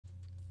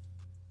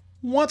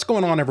What's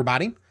going on,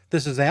 everybody?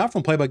 This is Al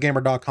from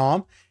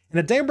PlaybookGamer.com, and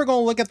today we're going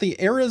to look at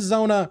the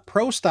Arizona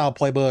Pro Style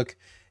Playbook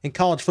in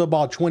College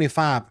Football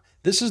 25.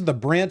 This is the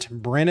Brent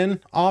Brennan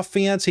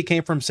offense. He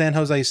came from San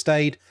Jose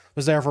State,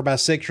 was there for about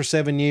 6 or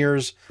 7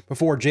 years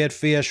before Jedd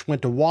Fisch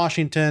went to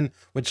Washington,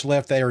 which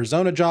left the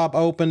Arizona job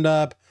opened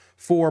up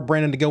for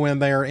Brennan to go in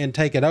there and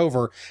take it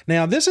over.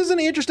 Now, this is an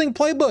interesting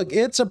playbook.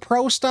 It's a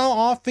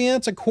pro-style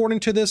offense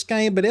according to this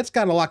game, but it's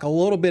got like a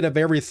little bit of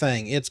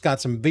everything. It's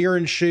got some veer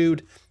and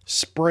shoot,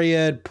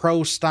 spread,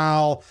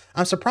 pro-style.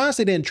 I'm surprised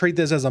they didn't treat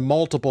this as a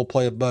multiple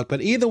playbook,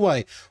 but either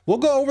way, we'll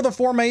go over the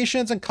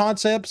formations and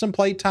concepts and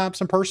play types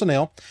and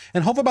personnel,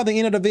 and hopefully by the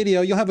end of the video,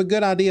 you'll have a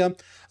good idea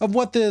of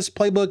what this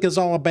playbook is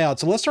all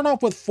about. So let's start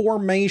off with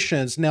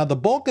formations. Now, the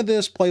bulk of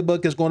this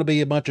playbook is going to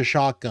be a bunch of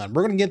shotgun.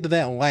 We're going to get to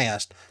that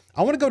last.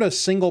 I want to go to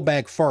single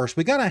back first.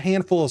 We got a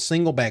handful of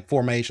single back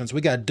formations.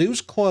 We got deuce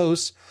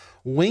close,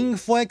 wing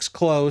flex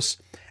close,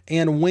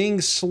 and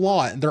wing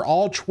slot. They're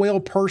all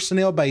 12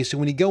 personnel based. And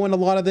when you go into a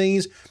lot of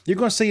these, you're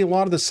going to see a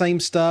lot of the same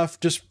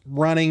stuff, just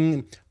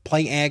running,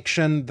 play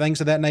action,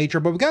 things of that nature.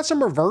 But we got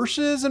some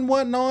reverses and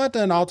whatnot,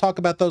 and I'll talk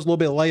about those a little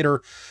bit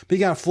later. But you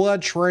got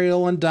flood,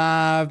 trail, and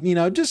dive. You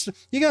know, just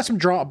you got some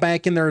drop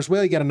back in there as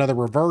well. You got another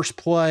reverse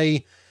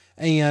play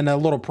and a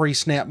little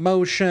pre-snap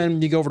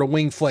motion. You go over to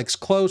wing flex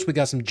close. We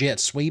got some jet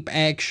sweep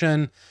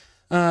action.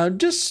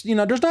 Just, you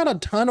know, there's not a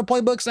ton of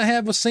playbooks that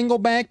have a single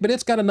back, but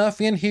it's got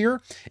enough in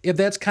here if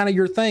that's kind of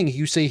your thing.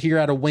 You see here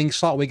out of wing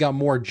slot, we got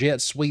more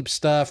jet sweep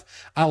stuff.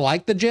 I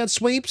like the jet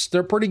sweeps.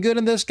 They're pretty good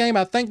in this game.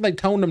 I think they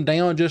toned them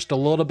down just a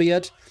little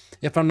bit,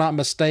 if I'm not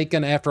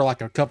mistaken, after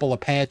like a couple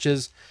of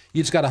patches.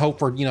 You just got to hope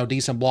for, you know,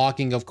 decent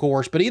blocking, of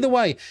course. But either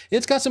way,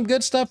 it's got some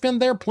good stuff in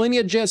there. Plenty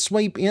of jet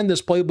sweep in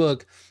this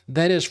playbook.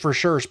 That is for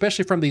sure,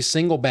 especially from these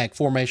single back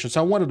formations.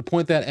 So I wanted to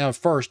point that out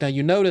first. Now,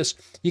 you notice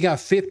you got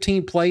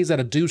 15 plays out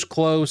of deuce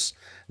close,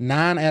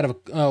 9 out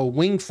of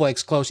wing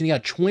flex close, and you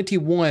got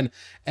 21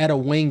 out of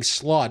wing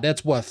slot.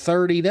 That's what,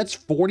 30? That's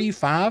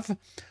 45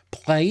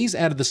 plays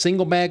out of the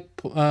single back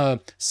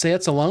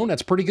sets alone.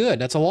 That's pretty good.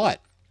 That's a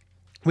lot.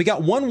 We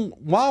got one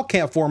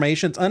wildcat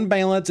formation. It's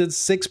unbalanced. It's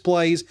 6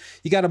 plays.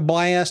 You got a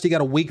blast. You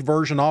got a weak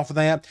version off of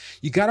that.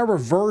 You got a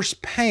reverse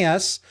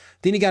pass.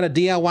 Then you got a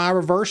DIY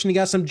reverse, and you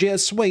got some jet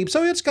sweep.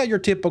 So it's got your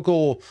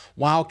typical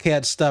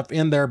wildcat stuff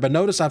in there. But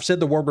notice I've said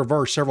the word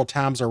reverse several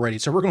times already.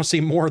 So we're going to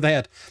see more of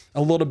that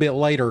a little bit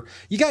later.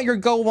 You got your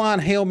goal line,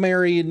 Hail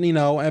Mary, you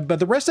know, but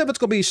the rest of it's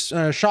going to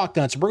be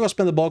shotgun. So we're going to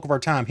spend the bulk of our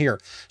time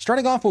here.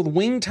 Starting off with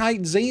wing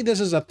tight Z.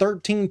 This is a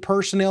 13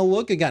 personnel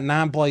look. You got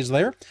 9 plays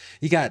there.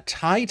 You got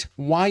tight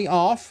Y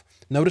off.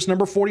 Notice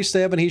number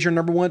 47, he's your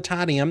number 1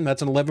 tight end.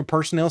 That's an 11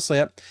 personnel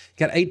set.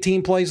 You got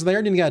 18 plays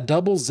there. Then you got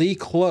double Z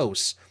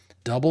close.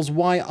 Doubles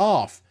Y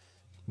off.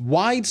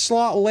 Wide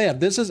slot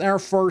left. This is our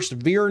first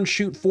veer and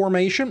shoot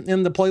formation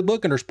in the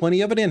playbook, and there's plenty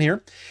of it in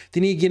here.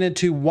 Then you get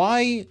into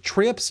Y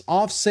trips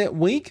offset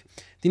weak.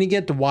 Then you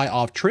get to Y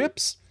off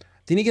trips.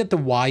 Then you get the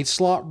wide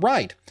slot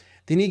right.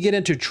 Then you get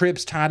into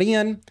trips tight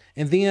end,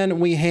 and then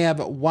we have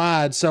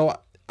wide. So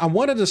I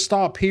wanted to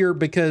stop here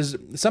because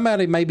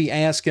somebody may be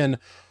asking,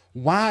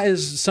 why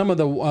is some of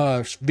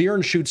the veer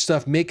and shoot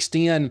stuff mixed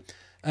in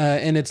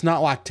and it's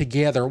not like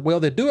together? Well,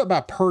 they do it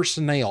by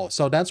personnel.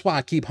 So that's why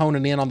I keep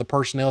honing in on the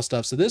personnel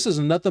stuff. So this is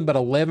nothing but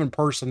 11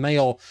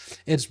 personnel.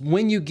 It's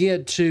when you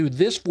get to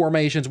this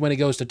formations when it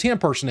goes to 10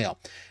 personnel.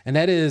 And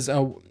that is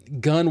a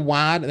gun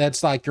wide.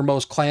 That's like your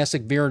most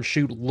classic veer and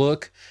shoot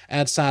look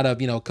outside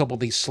of, you know, a couple of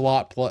these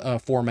slot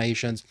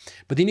formations.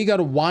 But then you go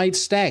to wide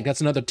stack.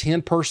 That's another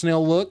 10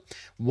 personnel look.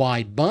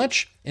 Wide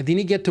bunch. And then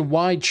you get to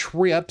wide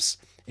trips.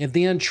 And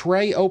then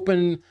tray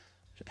open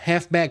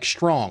halfback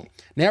strong.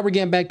 Now we're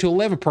getting back to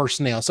 11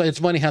 personnel. So it's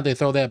funny how they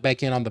throw that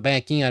back in on the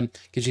back end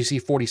because you see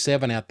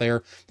 47 out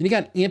there. Then you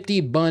got empty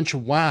bunch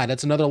wide.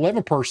 That's another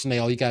 11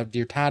 personnel. You got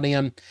your tight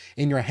end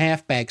and your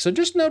halfback. So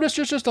just notice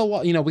there's just a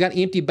lot, you know, we got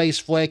empty base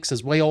flex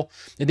as well.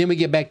 And then we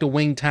get back to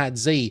wing tight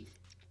Z.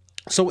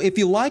 So if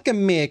you like a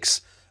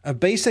mix of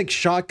basic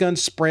shotgun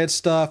spread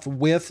stuff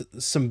with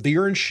some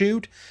veer and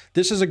shoot,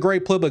 this is a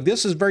great playbook.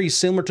 This is very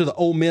similar to the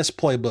Ole Miss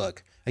playbook.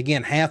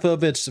 Again, half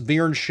of it's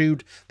veer and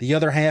shoot. The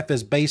other half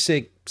is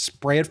basic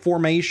spread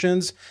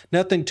formations.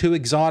 Nothing too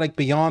exotic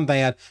beyond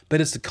that, but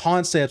it's the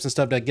concepts and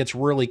stuff that gets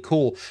really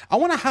cool. I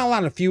want to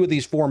highlight a few of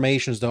these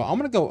formations, though. I'm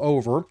going to go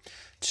over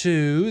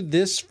to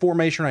this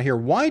formation right here.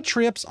 Wide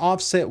trips,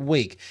 offset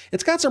weak.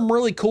 It's got some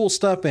really cool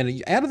stuff in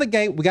it. Out of the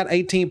gate, we got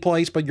 18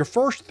 plays, but your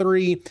first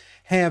 3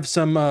 have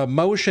some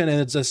motion,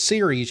 and it's a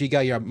series. You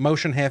got your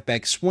motion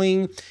halfback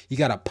swing, you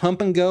got a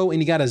pump and go,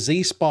 and you got a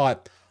Z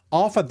spot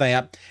off of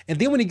that. And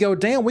then when you go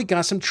down, we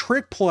got some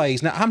trick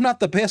plays. Now, I'm not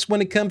the best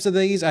when it comes to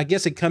these. I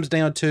guess it comes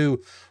down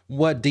to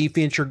what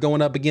defense you're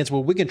going up against.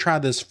 Well, we can try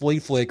this flea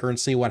flicker and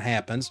see what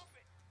happens.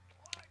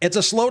 It's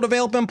a slow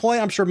developing play.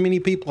 I'm sure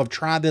many people have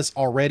tried this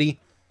already.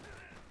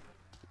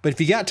 But if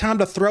you got time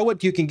to throw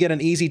it, you can get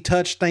an easy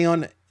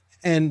touchdown.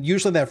 And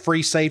usually that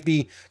free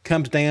safety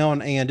comes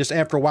down, and just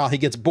after a while he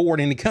gets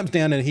bored and he comes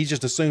down and he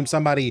just assumes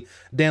somebody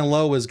down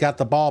low has got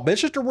the ball. But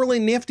it's just a really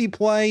nifty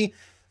play.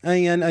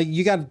 And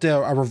you got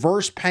a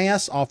reverse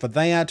pass off of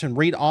that and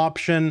read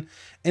option.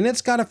 And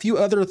it's got a few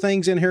other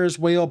things in here as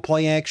well.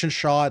 Play action,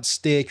 shot,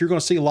 stick. You're going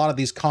to see a lot of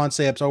these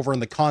concepts over in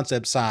the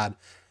concept side,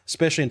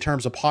 especially in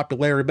terms of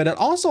popularity. But it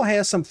also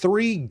has some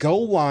 3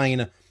 goal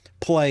line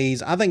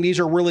plays. I think these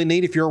are really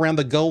neat. If you're around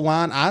the goal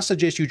line, I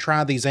suggest you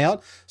try these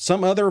out.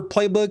 Some other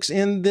playbooks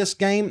in this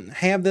game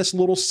have this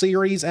little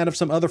series out of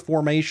some other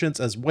formations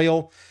as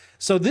well.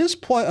 So this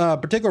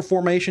particular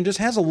formation just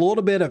has a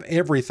little bit of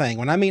everything.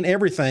 When I mean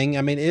everything,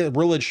 I mean it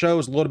really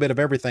shows a little bit of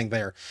everything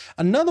there.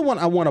 Another one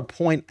I want to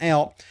point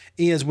out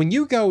is when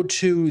you go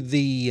to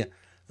the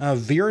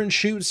veer and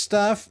shoot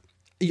stuff,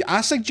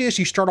 I suggest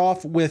you start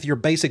off with your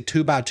basic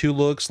 2x2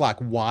 looks like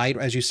wide,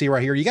 as you see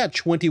right here. You got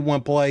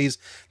 21 plays.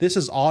 This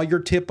is all your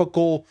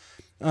typical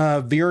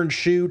veer and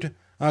shoot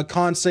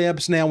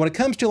concepts. Now, when it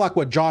comes to like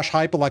what Josh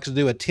Heupel likes to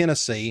do at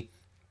Tennessee,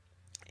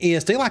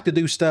 is they like to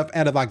do stuff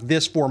out of like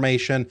this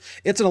formation.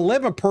 It's an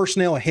 11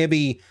 personnel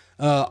heavy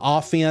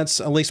offense,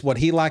 at least what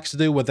he likes to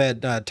do with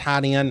that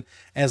tight end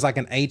as like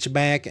an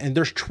H-back. And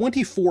there's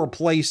 24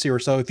 plays here.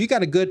 So if you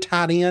got a good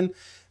tight end,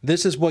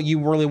 this is what you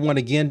really want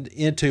to get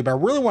into. But I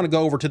really want to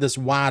go over to this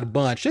wide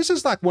bunch. This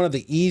is like one of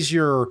the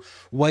easier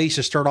ways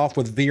to start off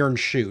with veer and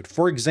shoot.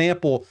 For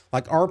example,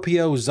 like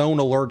RPO zone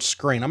alert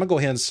screen. I'm going to go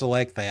ahead and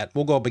select that.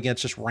 We'll go up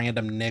against just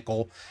random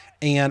nickel.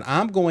 And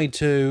I'm going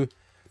to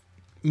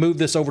move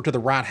this over to the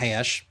right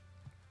hash.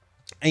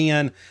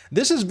 And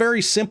this is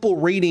very simple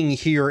reading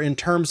here in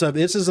terms of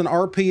this is an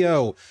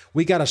RPO.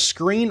 We got a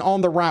screen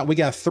on the right. We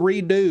got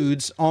 3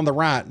 dudes on the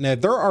right. Now,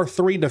 there are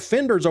 3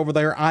 defenders over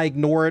there. I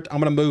ignore it. I'm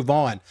going to move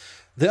on.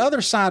 The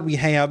other side we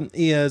have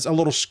is a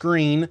little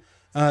screen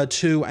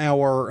to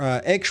our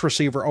X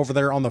receiver over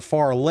there on the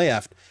far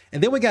left.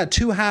 And then we got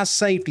 2 high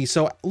safety.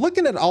 So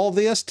looking at all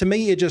this, to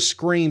me, it just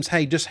screams,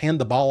 hey, just hand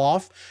the ball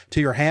off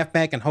to your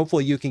halfback and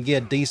hopefully you can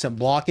get decent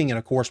blocking. And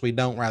of course we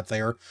don't right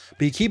there.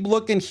 But you keep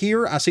looking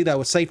here. I see that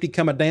with safety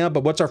coming down,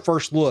 but what's our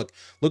first look?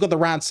 Look at the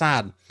right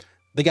side.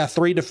 They got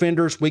 3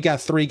 defenders. We got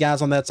 3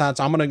 guys on that side,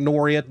 so I'm going to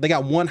ignore it. They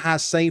got 1 high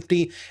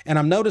safety, and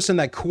I'm noticing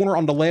that corner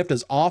on the left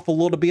is off a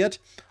little bit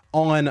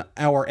on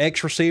our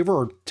X receiver,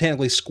 or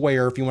technically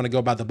square if you want to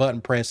go by the button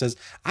presses.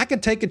 I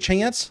could take a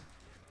chance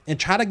and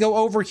try to go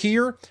over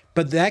here,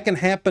 but that can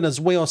happen as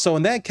well. So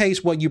in that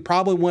case, what you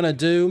probably want to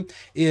do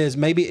is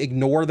maybe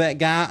ignore that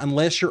guy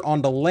unless you're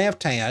on the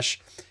left hash,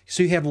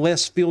 so you have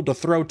less field to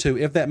throw to,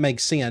 if that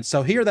makes sense.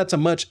 So here, that's a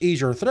much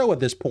easier throw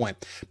at this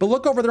point. But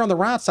look over there on the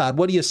right side.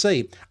 What do you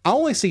see? I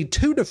only see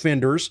 2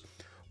 defenders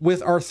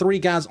with our 3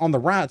 guys on the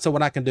right. So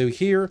what I can do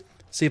here,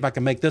 see if I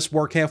can make this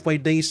work halfway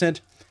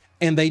decent.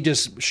 And they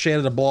just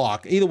shedded a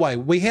block. Either way,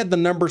 we had the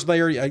numbers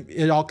there.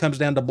 It all comes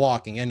down to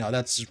blocking. You know,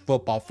 that's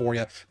football for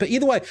you. But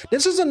either way,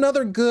 this is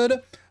another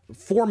good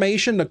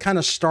formation to kind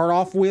of start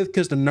off with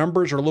because the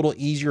numbers are a little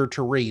easier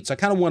to read. So I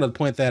kind of wanted to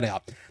point that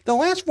out. The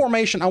last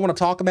formation I want to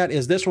talk about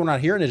is this one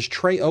right here, and it's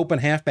tray open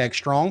halfback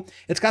strong.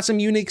 It's got some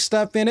unique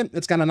stuff in it.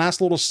 It's got a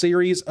nice little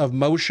series of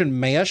motion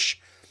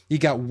mesh. You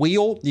got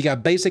wheel, you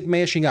got basic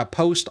mesh, you got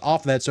post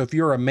off of that. So if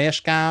you're a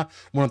mesh guy,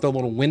 want to throw a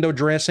little window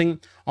dressing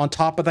on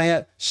top of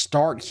that,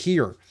 start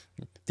here.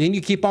 Then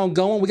you keep on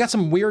going. We got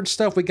some weird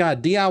stuff. We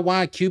got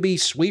DIY QB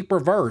sweep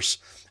reverse.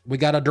 We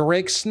got a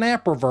direct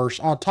snap reverse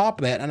on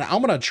top of that. And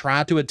I'm going to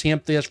try to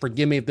attempt this.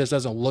 Forgive me if this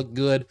doesn't look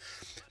good,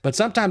 but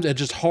sometimes it's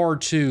just hard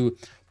to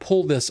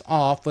pull this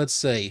off. Let's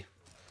see.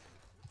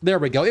 There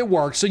we go. It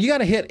works. So you got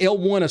to hit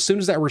L1 as soon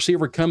as that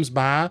receiver comes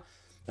by.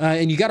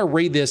 And you got to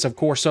read this, of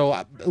course. So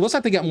it looks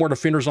like they got more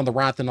defenders on the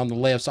right than on the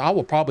left. So I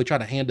will probably try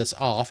to hand this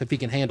off if he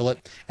can handle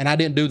it. And I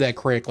didn't do that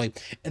correctly.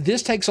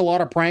 This takes a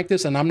lot of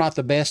practice, and I'm not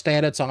the best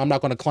at it. So I'm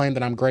not going to claim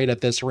that I'm great at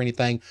this or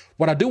anything.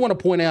 What I do want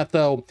to point out,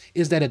 though,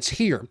 is that it's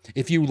here.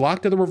 If you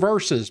lock to the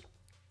reverses,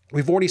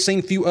 we've already seen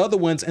a few other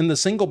ones in the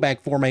single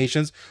back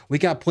formations. We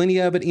got plenty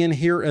of it in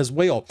here as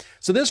well.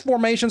 So this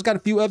formation's got a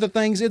few other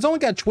things. It's only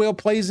got 12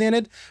 plays in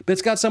it, but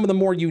it's got some of the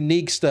more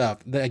unique stuff.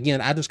 That, again,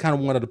 I just kind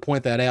of wanted to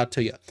point that out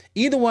to you.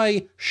 Either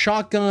way,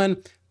 shotgun,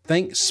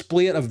 think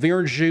split of veer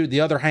and shoot. The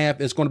other half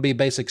is going to be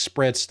basic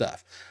spread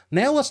stuff.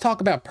 Now let's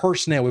talk about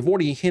personnel. We've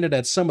already hinted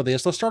at some of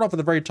this. Let's start off at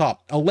the very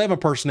top. 11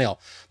 personnel.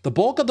 The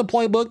bulk of the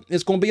playbook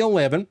is going to be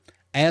 11,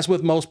 as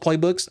with most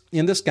playbooks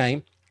in this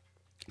game.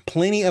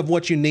 Plenty of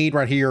what you need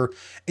right here.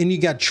 And you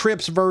got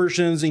trips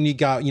versions, and you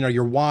got, you know,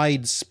 your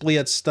wide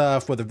split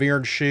stuff with a veer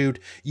and shoot.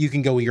 You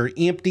can go your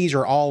empties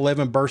or all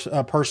 11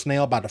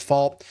 personnel by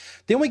default.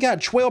 Then we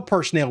got 12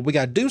 personnel. We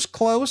got deuce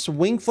close,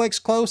 wing flex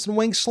close, and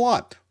wing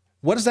slot.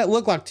 What does that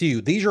look like to you?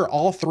 These are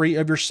all 3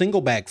 of your single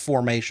back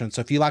formations.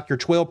 So if you like your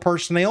 12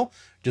 personnel,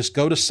 just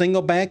go to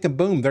single back and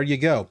boom, there you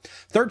go.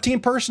 13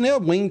 personnel,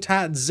 wing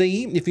tight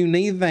Z, if you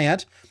need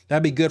that.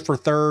 That'd be good for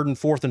 3rd and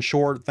 4th and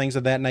short, things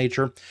of that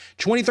nature.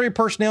 23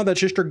 personnel, that's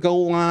just your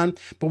goal line.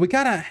 But we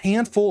got a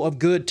handful of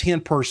good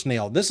 10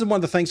 personnel. This is one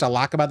of the things I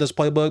like about this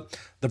playbook,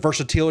 the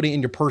versatility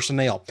in your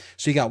personnel.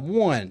 So you got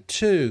 1,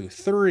 2,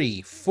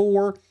 3,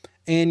 4,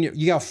 and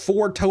you got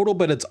 4 total,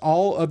 but it's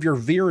all of your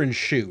veer and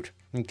shoot.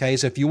 Okay,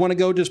 so if you want to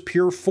go just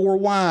pure 4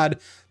 wide,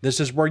 this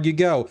is where you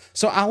go.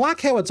 So I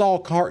like how it's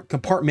all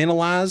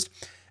compartmentalized.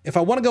 If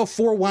I want to go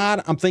 4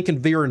 wide, I'm thinking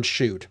veer and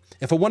shoot.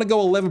 If I want to go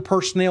 11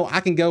 personnel,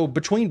 I can go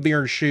between veer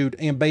and shoot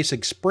and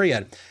basic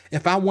spread.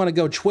 If I want to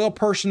go 12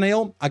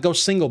 personnel, I go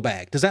single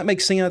back. Does that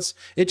make sense?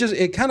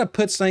 It kind of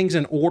puts things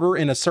in order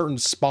in a certain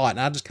spot, and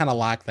I just kind of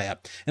like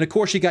that. And of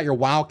course, you got your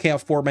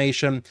wildcat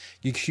formation,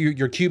 your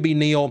QB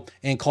kneel,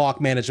 and clock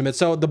management.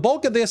 So the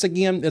bulk of this,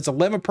 again, it's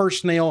 11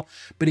 personnel,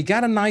 but you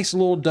got a nice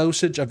little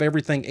dosage of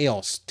everything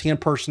else. 10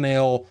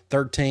 personnel,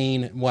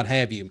 13, what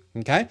have you.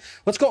 Okay,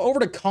 let's go over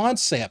to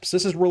concepts.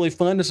 This is really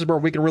fun. This is where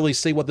we can really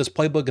see what this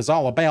playbook is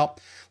all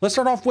about. Let's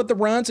start off with the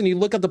runs, and you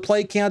look at the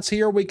play counts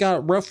here. We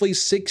got roughly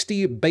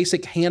 60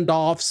 basic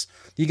handoffs.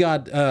 You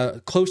got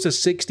close to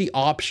 60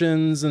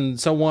 options and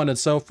so on and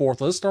so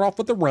forth. Let's start off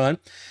with the run.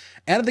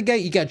 Out of the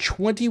gate, you got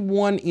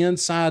 21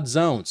 inside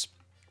zones.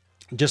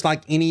 Just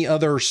like any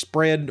other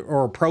spread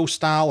or pro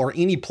style or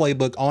any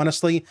playbook,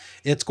 honestly,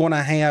 it's going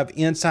to have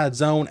inside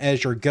zone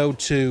as your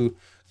go-to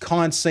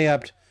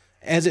concept,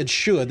 as it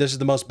should. This is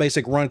the most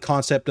basic run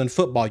concept in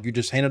football. You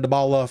just handed the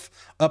ball off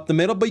up the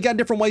middle, but you got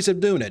different ways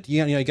of doing it.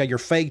 You got your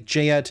fake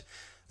jet,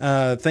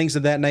 things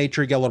of that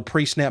nature. You got a little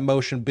pre-snap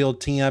motion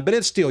built in, but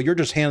it's still, you're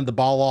just handing the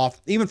ball off,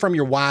 even from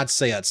your wide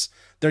sets.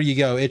 There you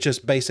go. It's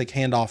just basic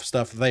handoff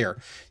stuff there.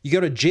 You go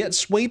to jet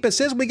sweep. It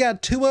says we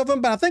got 2 of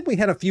them, but I think we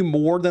had a few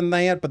more than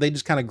that, but they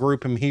just kind of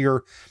group them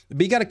here.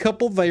 But you got a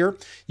couple there.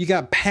 You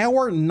got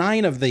power,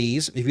 9 of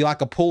these. If you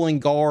like a pulling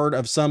guard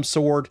of some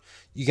sort,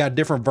 you got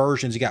different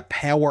versions. You got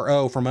power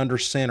O from under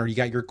center. You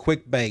got your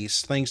quick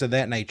base, things of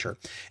that nature.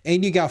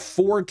 And you got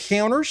 4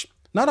 counters.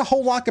 Not a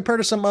whole lot compared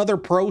to some other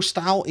pro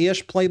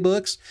style-ish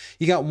playbooks.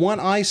 You got 1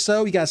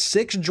 ISO, you got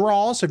 6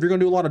 draws. So if you're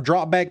going to do a lot of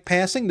drop back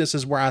passing, this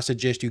is where I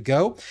suggest you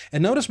go.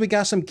 And notice we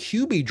got some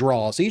QB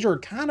draws. These are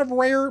kind of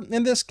rare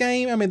in this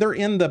game. I mean, they're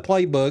in the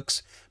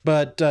playbooks,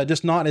 but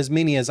just not as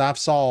many as I've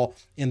saw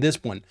in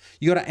this one.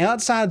 You go to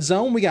outside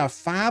zone, we got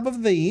 5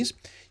 of these.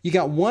 You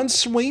got 1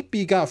 sweep,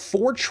 you got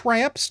 4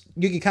 traps.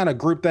 You can kind of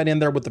group that in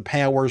there with the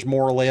powers,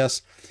 more or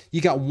less. You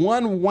got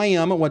 1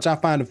 wham, which I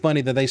find it funny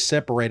that they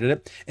separated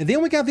it. And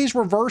then we got these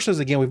reverses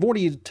again. We've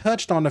already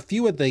touched on a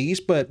few of these,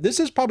 but this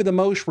is probably the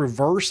most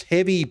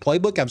reverse-heavy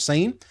playbook I've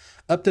seen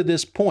up to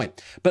this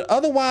point. But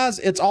otherwise,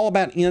 it's all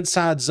about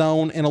inside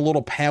zone and a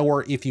little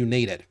power if you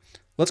need it.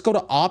 Let's go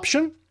to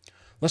option.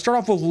 Let's start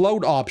off with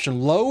load option.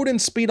 Load and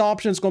speed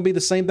option is going to be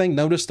the same thing.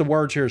 Notice the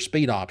words here,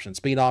 speed option,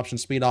 speed option,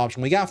 speed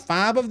option. We got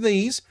 5 of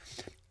these.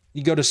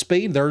 You go to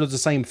speed, there's the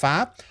same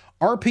 5.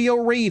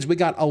 RPO reads, we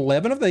got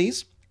 11 of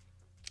these.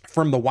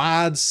 From the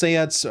wide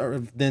sets,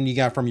 then you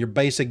got from your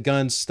basic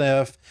gun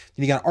stuff.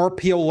 Then you got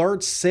RPO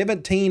alerts,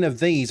 17 of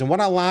these. And what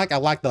I like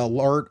the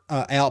alert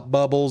out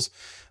bubbles.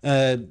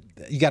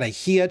 You got a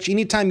hitch.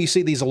 Anytime you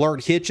see these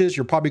alert hitches,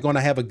 you're probably going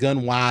to have a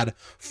gun wide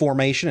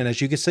formation. And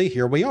as you can see,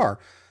 here we are.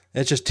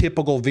 It's just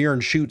typical veer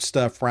and shoot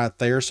stuff right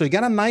there. So you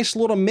got a nice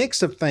little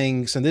mix of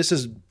things, and this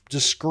is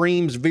just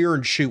screams veer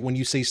and shoot when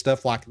you see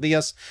stuff like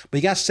this. But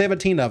you got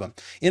 17 of them.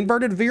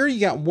 Inverted veer, you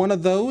got 1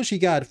 of those. You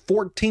got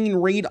 14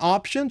 read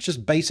options,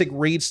 just basic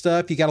read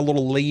stuff. You got a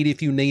little lead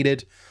if you need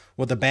it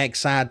with the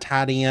backside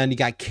tight end. You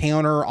got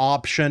counter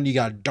option. You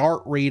got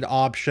dart read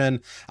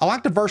option. I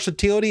like the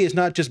versatility. It's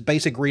not just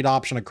basic read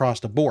option across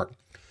the board.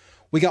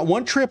 We got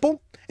 1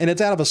 triple, and it's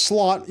out of a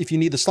slot if you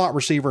need the slot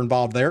receiver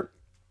involved there.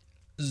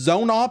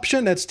 Zone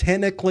option, that's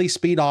technically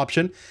speed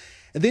option.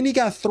 And then you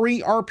got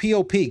 3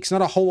 RPO peaks,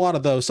 not a whole lot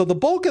of those. So the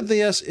bulk of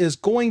this is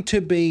going to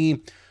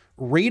be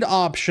read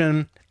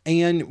option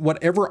and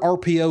whatever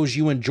RPOs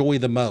you enjoy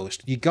the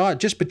most. You got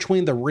just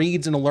between the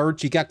reads and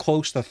alerts, you got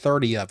close to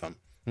 30 of them.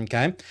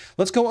 Okay,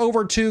 let's go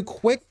over to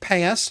quick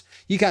pass.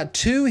 You got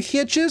 2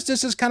 hitches.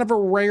 This is kind of a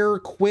rare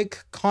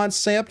quick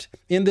concept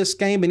in this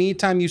game. And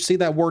anytime you see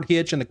that word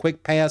hitch in the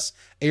quick pass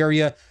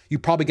area, you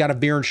probably got a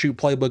veer and shoot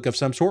playbook of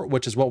some sort,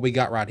 which is what we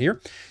got right here.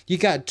 You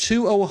got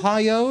 2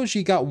 Ohios,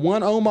 you got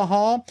 1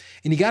 Omaha,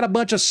 and you got a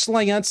bunch of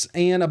slants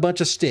and a bunch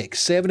of sticks,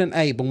 7 and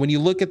 8. But when you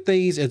look at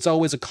these, it's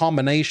always a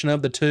combination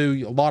of the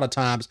 2 a lot of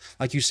times,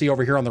 like you see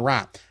over here on the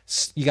right.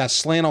 You got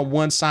slant on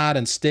one side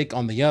and stick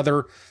on the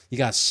other. You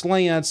got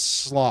slant,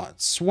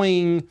 slot,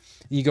 swing.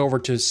 You go over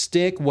to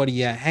stick. What do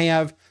you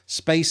have?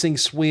 Spacing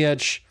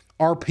switch,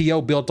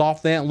 RPO built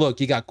off that. And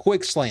look, you got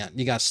quick slant.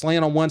 You got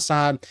slant on one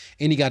side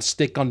and you got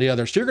stick on the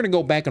other. So you're going to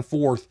go back and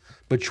forth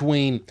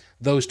between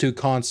those 2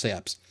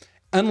 concepts.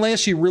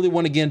 Unless you really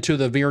want to get into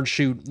the veer and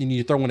shoot and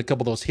you throw in a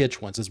couple of those hitch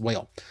ones as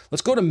well.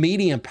 Let's go to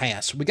medium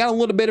pass. We got a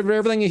little bit of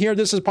everything in here.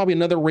 This is probably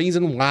another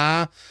reason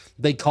why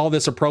they call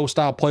this a pro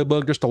style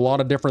playbook. Just a lot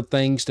of different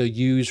things to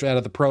use out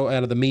of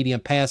the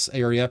medium pass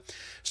area.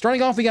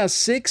 Starting off, we got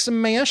 6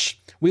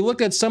 mesh. We looked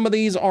at some of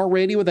these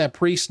already with that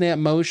pre-snap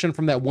motion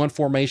from that one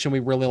formation we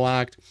really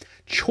liked.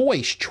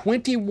 Choice,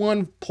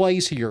 21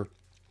 plays here.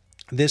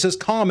 This is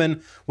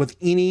common with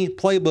any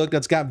playbook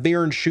that's got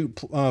veer and shoot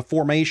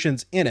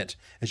formations in it.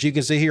 As you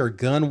can see here,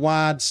 gun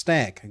wide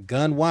stack,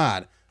 gun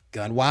wide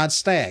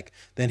stack.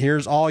 Then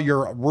here's all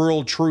your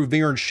real true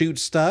veer and shoot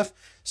stuff.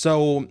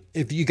 So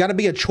if you got to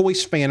be a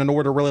choice fan in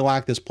order to really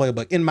like this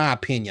playbook, in my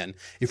opinion.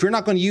 If you're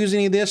not going to use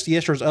any of this,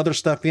 yes, there's other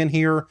stuff in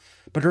here,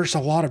 but there's a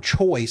lot of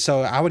choice.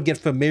 So I would get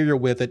familiar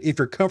with it if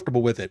you're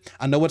comfortable with it.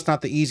 I know it's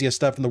not the easiest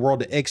stuff in the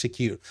world to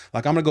execute.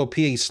 Like I'm going to go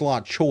PA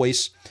slot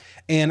choice.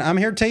 And I'm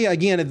here to tell you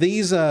again,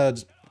 these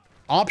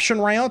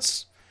option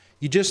routes,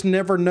 you just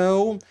never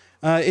know.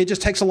 It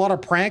just takes a lot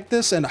of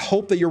practice and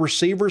hope that your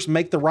receivers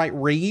make the right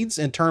reads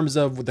in terms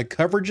of the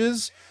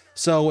coverages.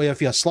 So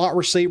if a slot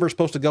receiver is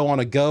supposed to go on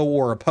a go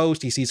or a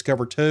post, he sees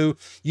cover 2,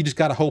 you just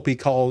got to hope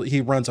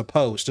he runs a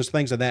post, just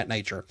things of that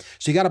nature.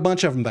 So you got a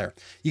bunch of them there.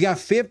 You got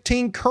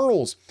 15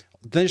 curls.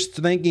 Just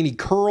think any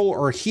curl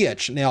or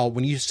hitch. Now,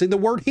 when you see the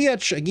word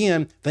hitch,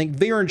 again, think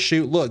veer and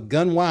shoot. Look,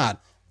 gun wide,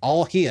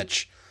 all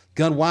hitch.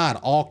 Gun wide,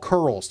 all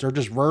curls. They're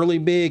just really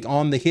big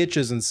on the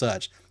hitches and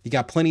such. You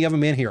got plenty of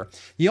them in here.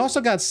 You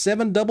also got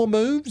 7 double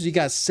moves. You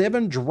got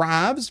 7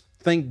 drives.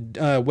 Think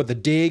with a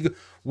dig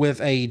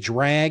with a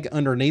drag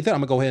underneath it. I'm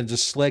going to go ahead and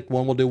just select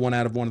one. We'll do one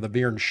out of one of the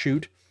veer and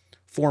shoot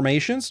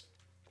formations.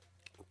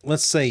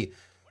 Let's see.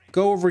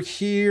 Go over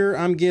here.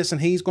 I'm guessing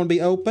he's going to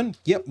be open.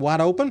 Yep,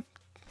 wide open.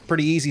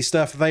 Pretty easy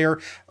stuff there.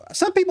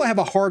 Some people have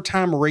a hard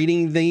time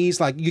reading these.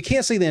 Like, you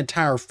can't see the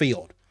entire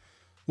field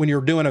when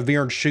you're doing a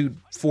veer and shoot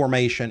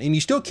formation, and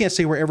you still can't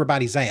see where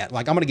everybody's at.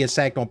 Like, I'm going to get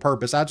sacked on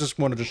purpose. I just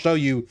wanted to show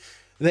you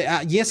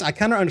that, yes, I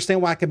kind of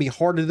understand why it can be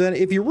hard to do that.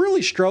 If you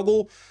really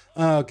struggle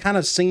kind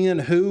of seeing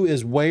who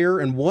is where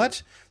and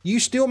what, you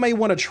still may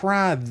want to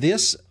try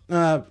this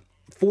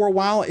for a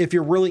while if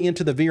you're really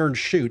into the veer and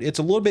shoot. It's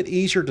a little bit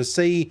easier to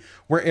see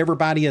where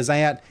everybody is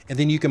at, and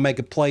then you can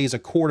make plays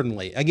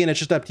accordingly. Again, it's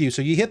just up to you.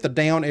 So you hit the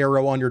down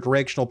arrow on your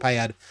directional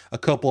pad a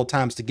couple of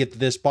times to get to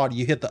this spot.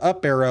 You hit the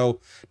up arrow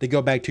to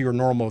go back to your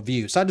normal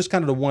view. So I just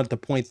kind of wanted to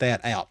point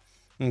that out.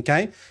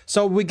 Okay,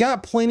 so we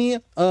got plenty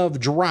of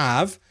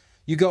drive.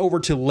 You go over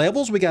to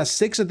levels, we got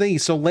 6 of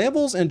these. So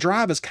levels and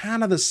drive is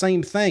kind of the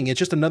same thing. It's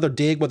just another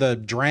dig with a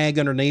drag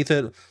underneath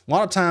it. A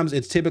lot of times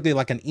it's typically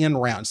like an in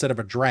route instead of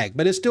a drag,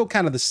 but it's still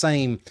kind of the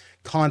same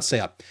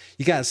concept.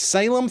 You got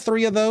Salem,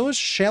 3 of those.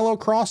 Shallow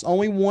cross,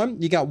 only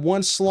 1. You got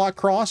 1 slot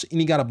cross, and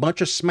you got a bunch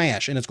of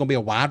smash, and it's going to be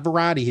a wide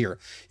variety here.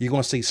 You're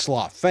going to see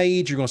slot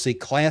fades. You're going to see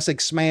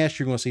classic smash.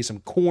 You're going to see some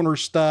corner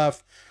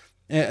stuff.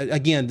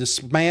 Again, the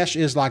smash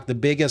is like the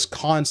biggest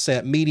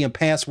concept, medium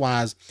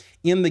pass-wise,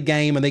 in the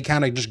game, and they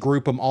kind of just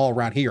group them all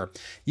right here.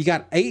 You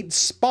got 8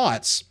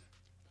 spots,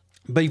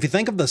 but if you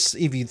think of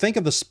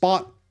the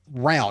spot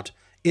route,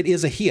 it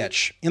is a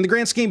hitch. In the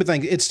grand scheme of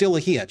things, it's still a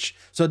hitch.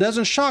 So it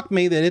doesn't shock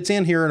me that it's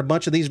in here in a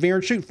bunch of these veer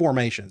and shoot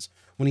formations.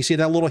 When you see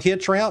that little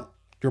hitch route,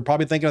 you're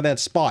probably thinking of that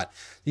spot.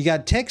 You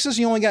got Texas,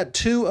 you only got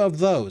 2 of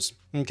those.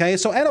 Okay,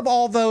 so out of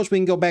all those, we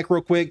can go back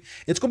real quick.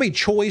 It's going to be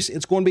choice,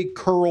 it's going to be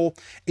curl,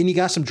 and you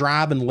got some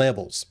drive and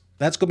levels.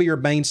 That's going to be your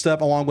main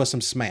stuff, along with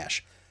some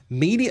smash.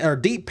 Medium or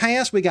deep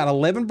pass, we got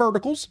 11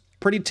 verticals.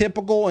 Pretty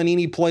typical in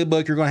any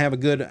playbook. You're going to have a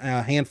good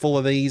handful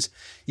of these.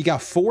 You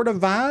got 4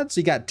 divides.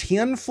 You got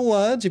 10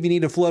 floods. If you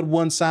need to flood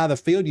one side of the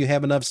field, you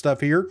have enough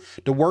stuff here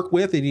to work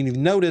with. And you've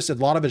noticed a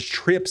lot of it's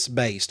trips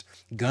based.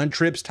 Gun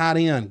trips tied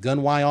in,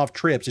 gun Y off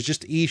trips. It's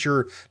just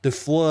easier to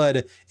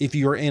flood if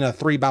you're in a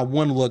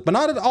 3x1 look, but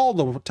not at all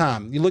the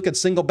time. You look at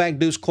single back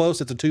deuce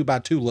close, it's a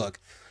 2x2 look.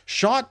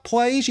 Shot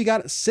plays, you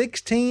got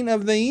 16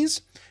 of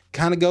these.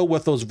 Kind of go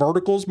with those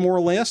verticals more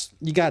or less.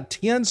 You got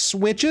 10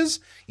 switches.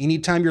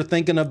 Anytime you're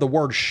thinking of the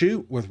word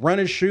shoot with run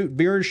and shoot,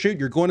 veer and shoot,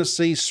 you're going to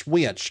see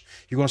switch.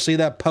 You're going to see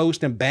that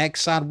post and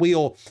backside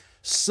wheel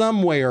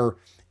somewhere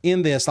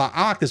in this.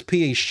 I like this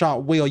PA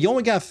shot wheel. You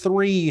only got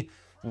 3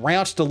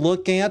 routes to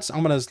look at. So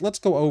let's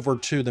go over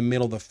to the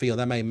middle of the field.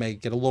 That may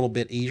make it a little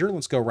bit easier.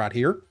 Let's go right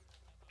here.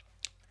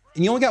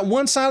 And you only got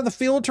one side of the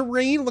field to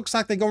read. Looks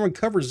like they're going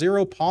to cover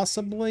 0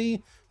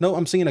 possibly. No,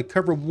 I'm seeing a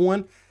cover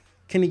 1.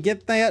 Can you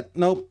get that?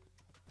 Nope.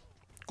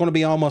 Going to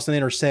be almost an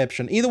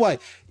interception. Either way,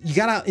 you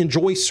got to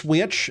enjoy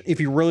switch if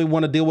you really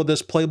want to deal with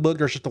this playbook.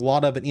 There's just a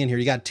lot of it in here.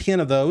 You got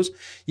 10 of those.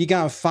 You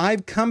got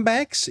 5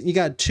 comebacks. You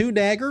got 2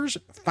 daggers,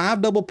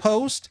 5 double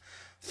posts,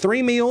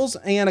 3 meals,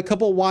 and a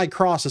couple of wide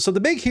crosses. So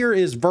the big here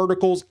is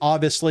verticals,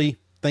 obviously.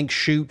 Think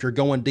shoot. You're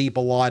going deep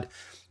a lot.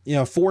 You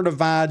know, 4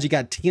 divides. You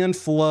got 10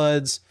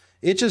 floods.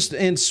 It just,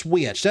 and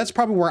switch. That's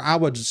probably where I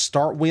would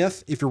start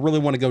with if you really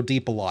want to go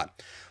deep a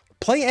lot.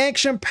 Play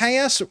action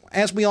pass,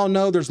 as we all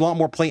know, there's a lot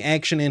more play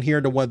action in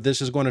here to what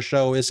this is going to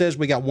show. It says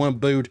we got 1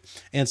 boot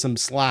and some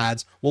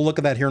slides. We'll look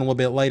at that here in a little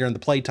bit later in the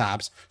play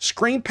types.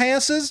 Screen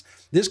passes,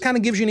 this kind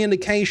of gives you an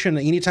indication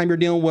that anytime you're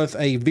dealing with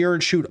a veer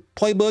and shoot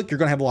playbook, you're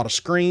going to have a lot of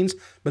screens.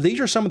 But these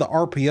are some of the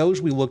RPOs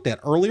we looked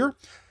at earlier.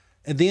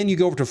 And then you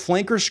go over to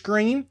flanker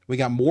screen. We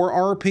got more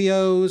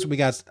RPOs. We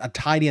got a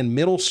tight end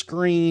middle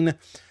screen.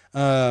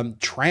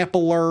 Trap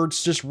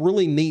alerts, just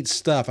really neat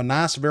stuff, a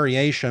nice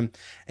variation.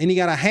 And you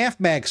got a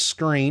halfback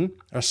screen,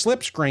 a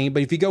slip screen,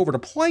 but if you go over to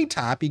play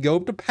type, you go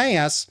up to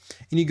pass,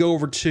 and you go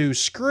over to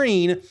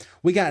screen,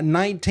 we got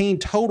 19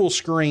 total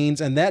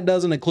screens, and that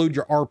doesn't include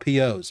your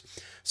RPOs.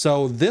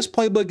 So this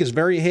playbook is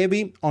very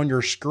heavy on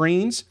your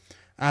screens.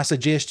 I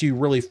suggest you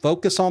really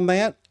focus on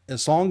that.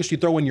 As long as you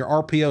throw in your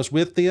RPOs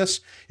with this,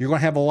 you're going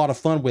to have a lot of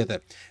fun with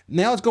it.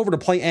 Now let's go over to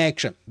play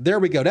action. There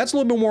we go. That's a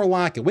little bit more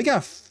like it. We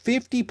got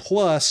 50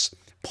 plus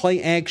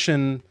play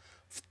action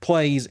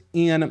plays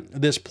in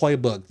this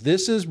playbook.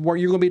 This is what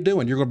you're going to be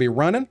doing. You're going to be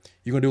running.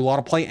 You're going to do a lot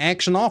of play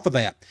action off of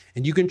that.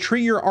 And you can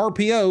treat your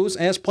RPOs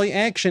as play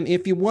action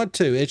if you want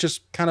to. It's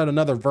just kind of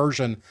another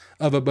version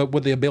of it, but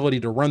with the ability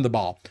to run the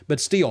ball. But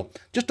still,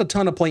 just a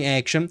ton of play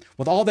action.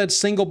 With all that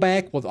single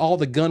back, with all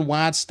the gun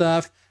wide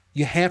stuff,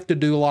 you have to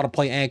do a lot of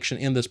play action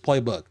in this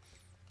playbook.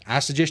 I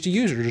suggest you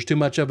use it. There's too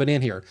much of it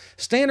in here.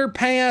 Standard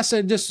pass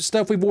and just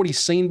stuff we've already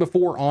seen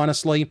before,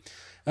 honestly.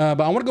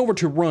 But I want to go over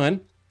to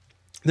run.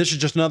 This is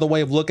just another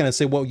way of looking and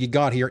see what you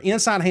got here.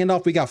 Inside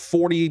handoff, we got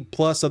 40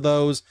 plus of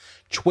those.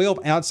 12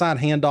 outside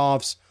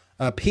handoffs.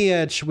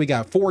 Pitch, we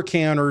got 4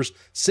 counters,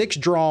 6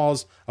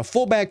 draws, a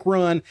fullback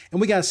run, and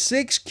we got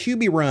 6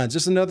 QB runs.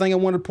 This is another thing I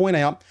want to point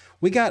out.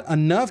 We got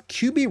enough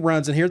QB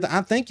runs in here that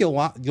I think you'll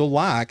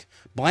like.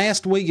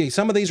 Blast week,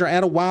 some of these are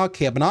out of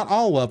Wildcat, but not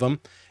all of them.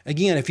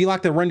 Again, if you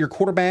like to run your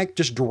quarterback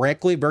just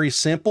directly, very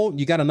simple,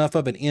 you got enough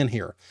of it in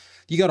here.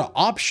 You go to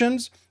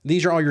options.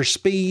 These are all your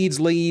speeds,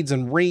 leads,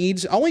 and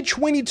reads. Only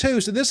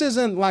 22, so this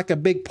isn't like a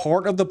big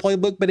part of the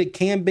playbook, but it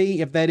can be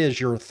if that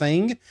is your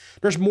thing.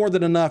 There's more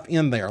than enough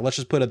in there. Let's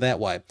just put it that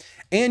way.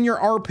 And your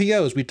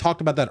RPOs. We talked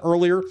about that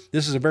earlier.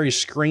 This is a very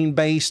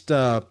screen-based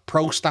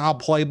pro-style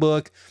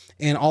playbook,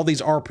 and all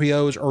these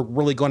RPOs are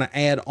really going to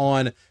add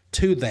on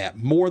to that.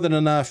 More than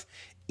enough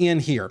in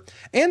here.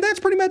 And that's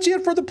pretty much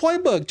it for the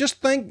playbook.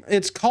 Just think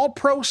it's called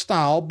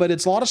pro-style, but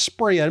it's a lot of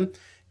spread.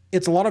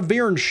 It's a lot of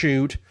veer and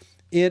shoot.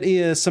 It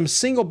is some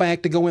single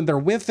back to go in there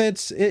with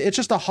it. It's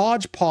just a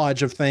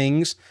hodgepodge of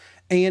things.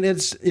 And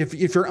it's if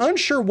you're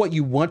unsure what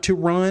you want to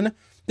run,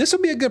 this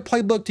will be a good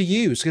playbook to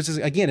use because,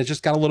 again, it's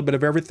just got a little bit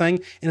of everything.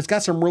 And it's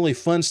got some really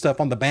fun stuff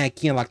on the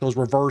back end, like those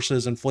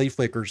reverses and flea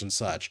flickers and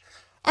such.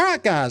 All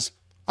right, guys,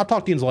 I'll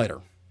talk to you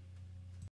later.